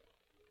it.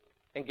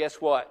 And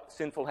guess what?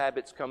 Sinful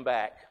habits come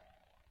back.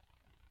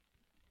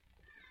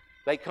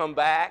 They come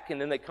back, and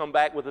then they come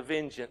back with a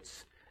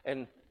vengeance.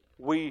 And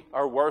we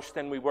are worse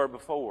than we were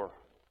before.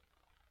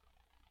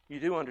 You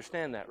do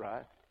understand that,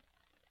 right?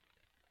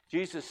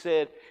 Jesus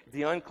said, if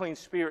the unclean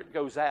spirit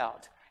goes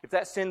out, if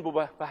that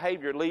sinful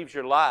behavior leaves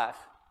your life,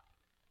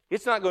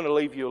 it's not going to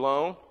leave you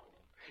alone.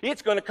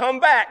 It's going to come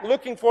back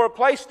looking for a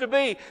place to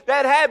be.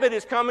 That habit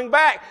is coming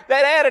back.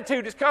 That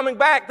attitude is coming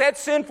back. That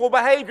sinful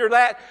behavior,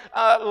 that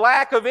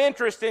lack of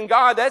interest in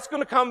God, that's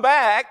going to come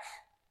back.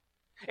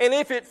 And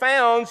if it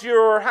finds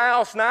your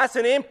house nice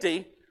and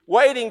empty,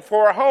 waiting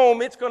for a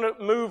home, it's going to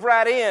move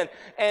right in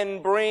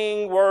and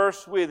bring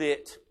worse with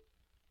it.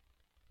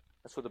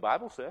 That's what the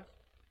Bible says.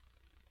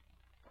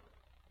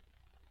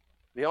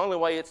 The only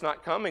way it's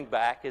not coming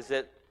back is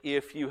that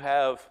if you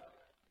have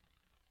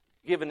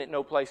given it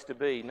no place to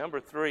be.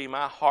 Number 3,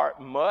 my heart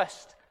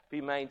must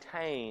be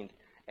maintained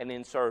and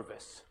in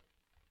service.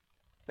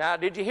 Now,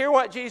 did you hear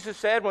what Jesus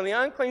said? When the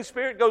unclean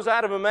spirit goes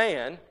out of a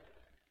man,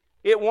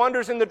 it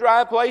wanders in the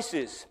dry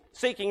places,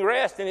 seeking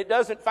rest, and it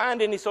doesn't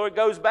find any, so it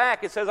goes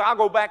back. It says, I'll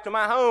go back to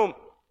my home.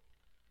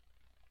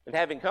 And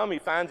having come, he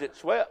finds it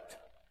swept,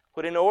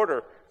 put in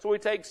order. So he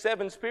takes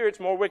 7 spirits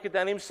more wicked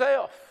than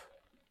himself.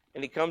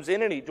 And he comes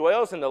in and he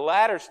dwells, and the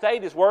latter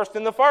state is worse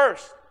than the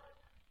first.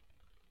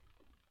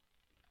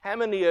 How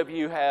many of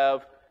you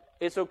have,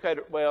 it's okay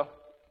to, well,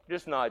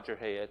 just nod your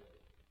head.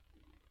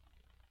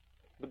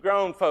 The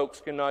grown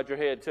folks can nod your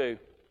head too.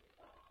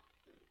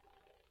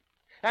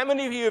 How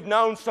many of you have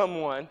known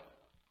someone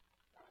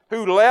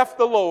who left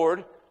the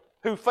Lord,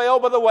 who fell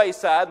by the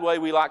wayside, the way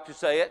we like to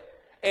say it,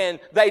 and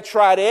they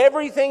tried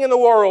everything in the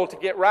world to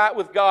get right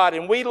with God,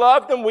 and we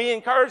loved them, we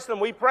encouraged them,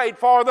 we prayed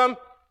for them,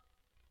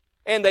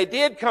 and they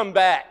did come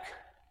back.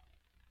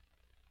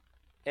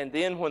 And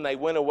then when they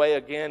went away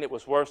again, it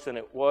was worse than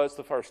it was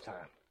the first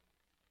time.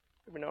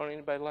 Ever known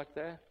anybody like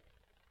that?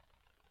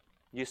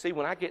 You see,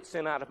 when I get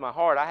sin out of my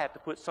heart, I have to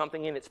put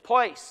something in its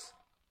place.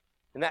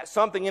 And that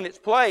something in its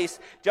place,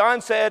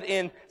 John said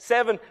in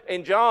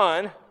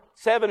John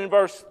 7 and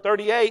verse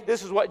 38,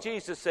 this is what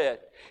Jesus said.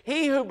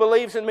 He who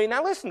believes in me,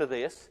 now listen to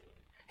this.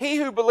 He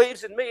who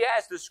believes in me,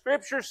 as the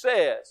Scripture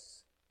says.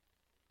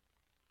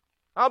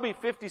 I'll be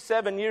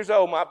 57 years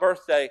old, my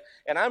birthday,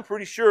 and I'm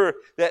pretty sure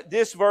that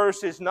this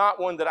verse is not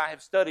one that I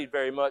have studied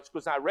very much,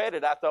 because I read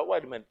it, I thought,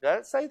 wait a minute, did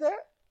it say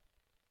that?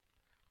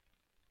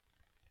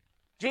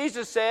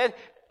 Jesus said,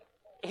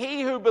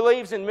 he who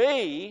believes in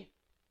me,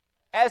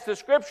 as the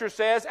Scripture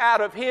says,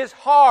 out of his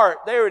heart,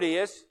 there it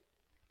is.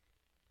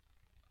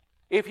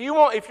 If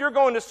you're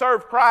going to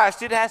serve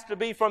Christ, it has to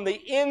be from the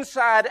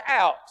inside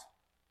out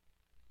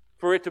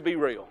for it to be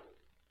real,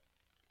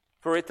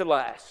 for it to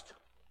last,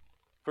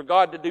 for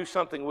God to do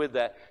something with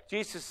that.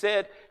 Jesus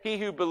said, he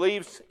who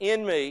believes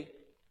in me,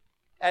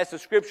 as the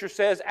Scripture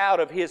says, out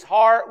of his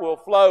heart will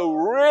flow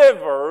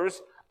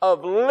rivers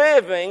of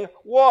living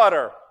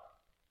water.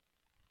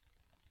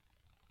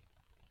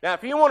 Now,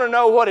 if you want to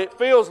know what it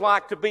feels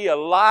like to be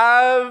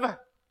alive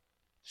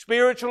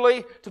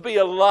spiritually, to be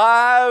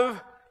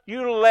alive,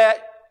 you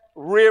let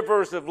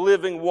rivers of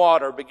living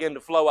water begin to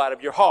flow out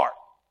of your heart.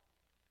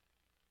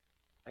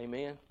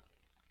 Amen.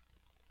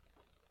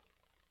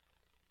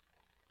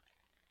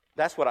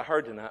 That's what I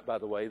heard tonight, by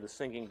the way, the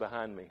singing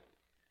behind me.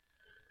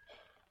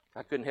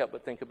 I couldn't help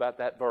but think about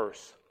that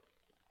verse.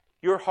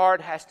 Your heart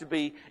has to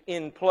be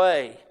in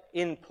play,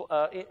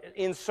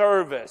 in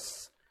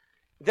service.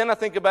 Then I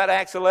think about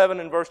Acts 11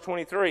 and verse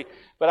 23.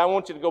 But I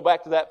want you to go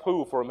back to that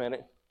pool for a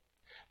minute.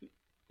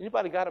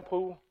 Anybody got a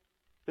pool?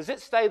 Does it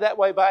stay that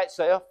way by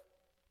itself?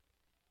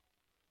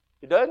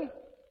 It doesn't?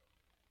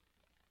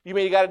 You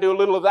mean you got to do a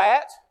little of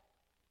that?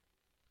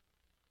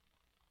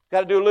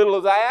 Got to do a little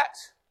of that?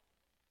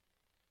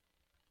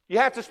 You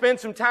have to spend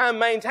some time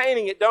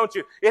maintaining it, don't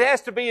you? It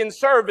has to be in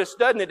service,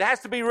 doesn't it? It has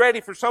to be ready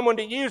for someone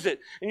to use it.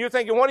 And you're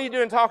thinking, what are you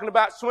doing talking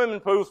about swimming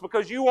pools?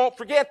 Because you won't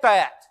forget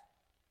that.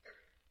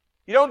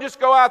 You don't just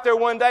go out there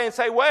one day and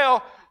say,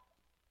 well,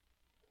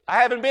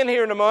 I haven't been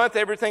here in a month.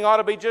 Everything ought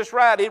to be just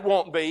right. It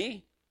won't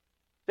be.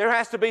 There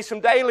has to be some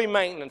daily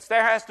maintenance.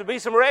 There has to be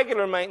some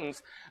regular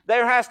maintenance.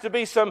 There has to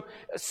be some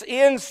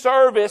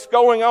in-service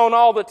going on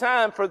all the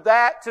time for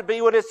that to be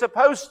what it's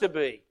supposed to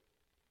be.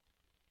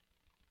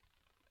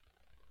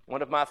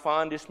 One of my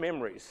fondest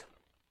memories,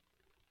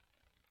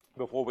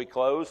 before we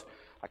close,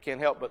 I can't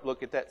help but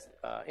look at that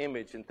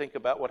image and think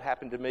about what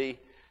happened to me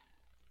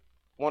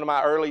one of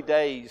my early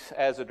days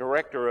as a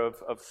director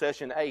of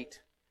Session 8,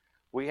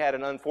 we had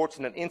an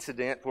unfortunate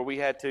incident where we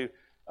had to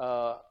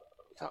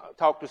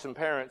talk to some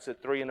parents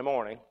at 3 in the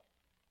morning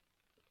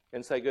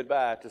and say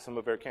goodbye to some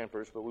of their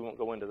campers, but we won't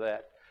go into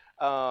that.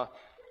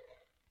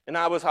 And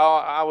I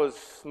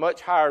was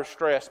much higher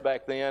stress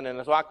back then,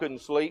 and so I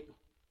couldn't sleep.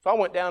 So I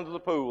went down to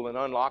the pool and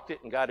unlocked it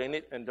and got in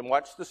it and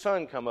watched the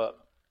sun come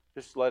up,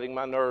 just letting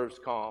my nerves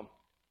calm.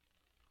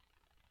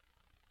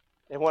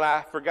 And what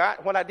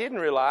I didn't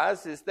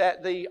realize is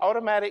that the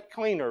automatic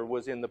cleaner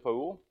was in the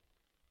pool.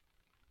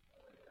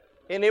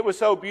 And it was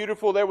so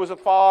beautiful. There was a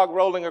fog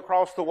rolling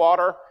across the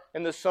water,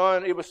 and the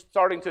sun, it was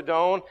starting to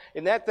dawn,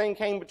 and that thing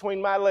came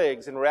between my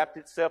legs and wrapped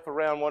itself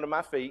around one of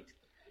my feet.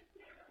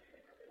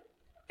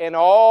 And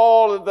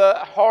all of the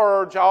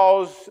horror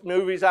Jaws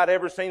movies I'd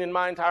ever seen in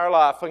my entire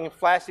life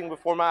flashing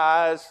before my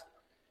eyes,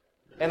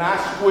 and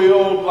I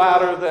squealed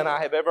louder than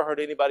I have ever heard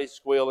anybody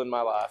squeal in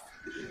my life.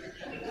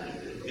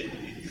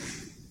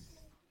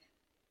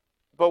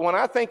 But when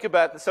I think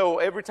about so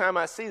every time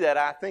I see that,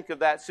 I think of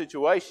that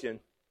situation.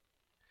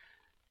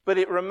 But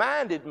it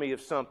reminded me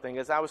of something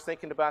as I was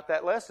thinking about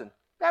that lesson.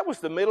 That was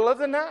the middle of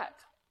the night.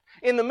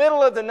 In the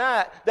middle of the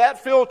night,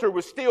 that filter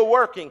was still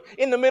working.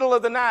 In the middle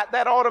of the night,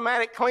 that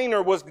automatic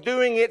cleaner was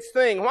doing its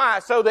thing. Why?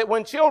 So that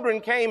when children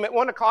came at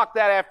 1 o'clock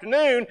that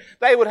afternoon,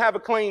 they would have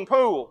a clean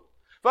pool.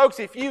 Folks,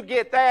 if you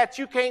get that,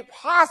 you can't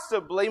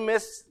possibly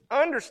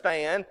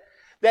misunderstand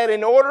that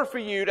in order for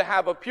you to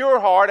have a pure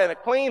heart and a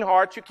clean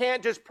heart, you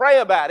can't just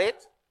pray about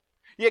it.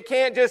 You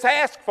can't just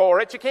ask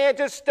for it. You can't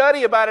just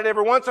study about it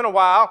every once in a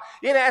while.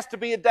 It has to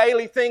be a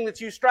daily thing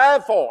that you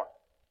strive for.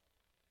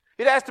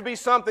 It has to be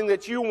something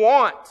that you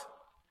want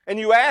and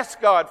you ask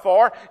God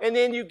for, and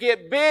then you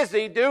get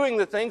busy doing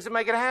the things that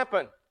make it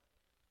happen.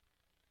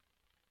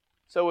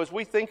 So as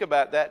we think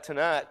about that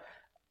tonight,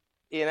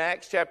 in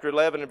Acts chapter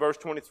 11 and verse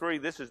 23,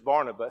 this is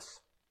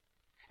Barnabas.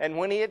 And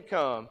when he had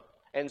come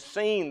and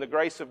seen the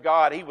grace of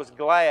God, he was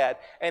glad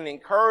and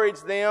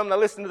encouraged them. Now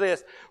listen to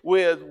this.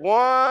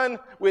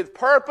 With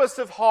purpose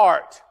of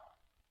heart,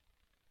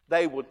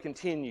 they would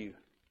continue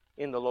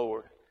in the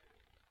Lord.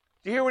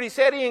 Do you hear what he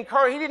said? He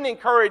didn't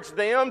encourage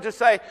them to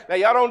say, now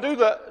y'all don't do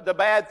the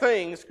bad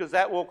things because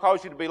that will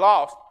cause you to be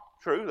lost.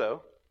 True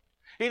though.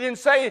 He didn't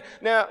say,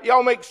 now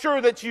y'all make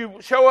sure that you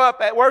show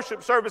up at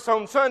worship service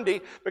on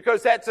Sunday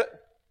because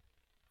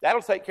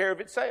that'll take care of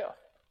itself.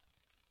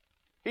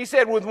 He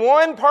said, with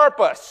one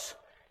purpose,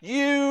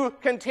 you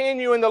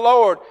continue in the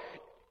Lord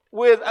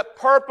with a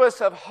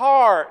purpose of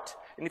heart.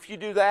 And if you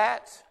do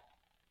that,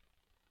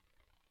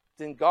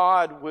 then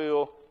God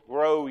will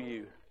grow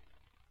you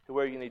to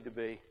where you need to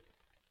be.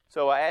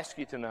 So I ask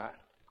you tonight,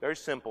 very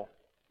simple,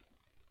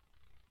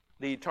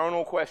 the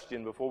eternal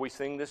question before we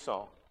sing this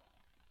song.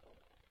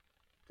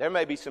 There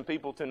may be some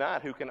people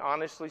tonight who can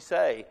honestly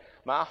say,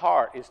 my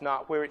heart is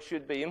not where it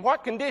should be. In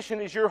what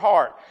condition is your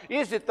heart?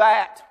 Is it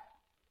that?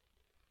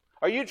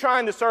 Are you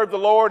trying to serve the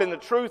Lord and the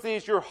truth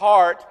is your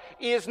heart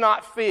is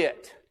not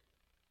fit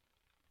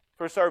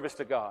for service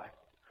to God?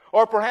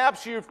 Or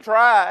perhaps you've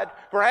tried,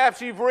 perhaps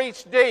you've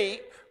reached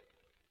deep,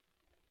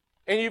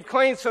 and you've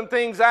cleaned some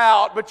things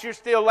out, but you're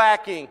still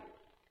lacking.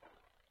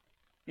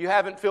 You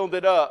haven't filled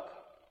it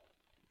up.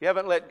 You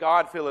haven't let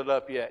God fill it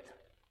up yet.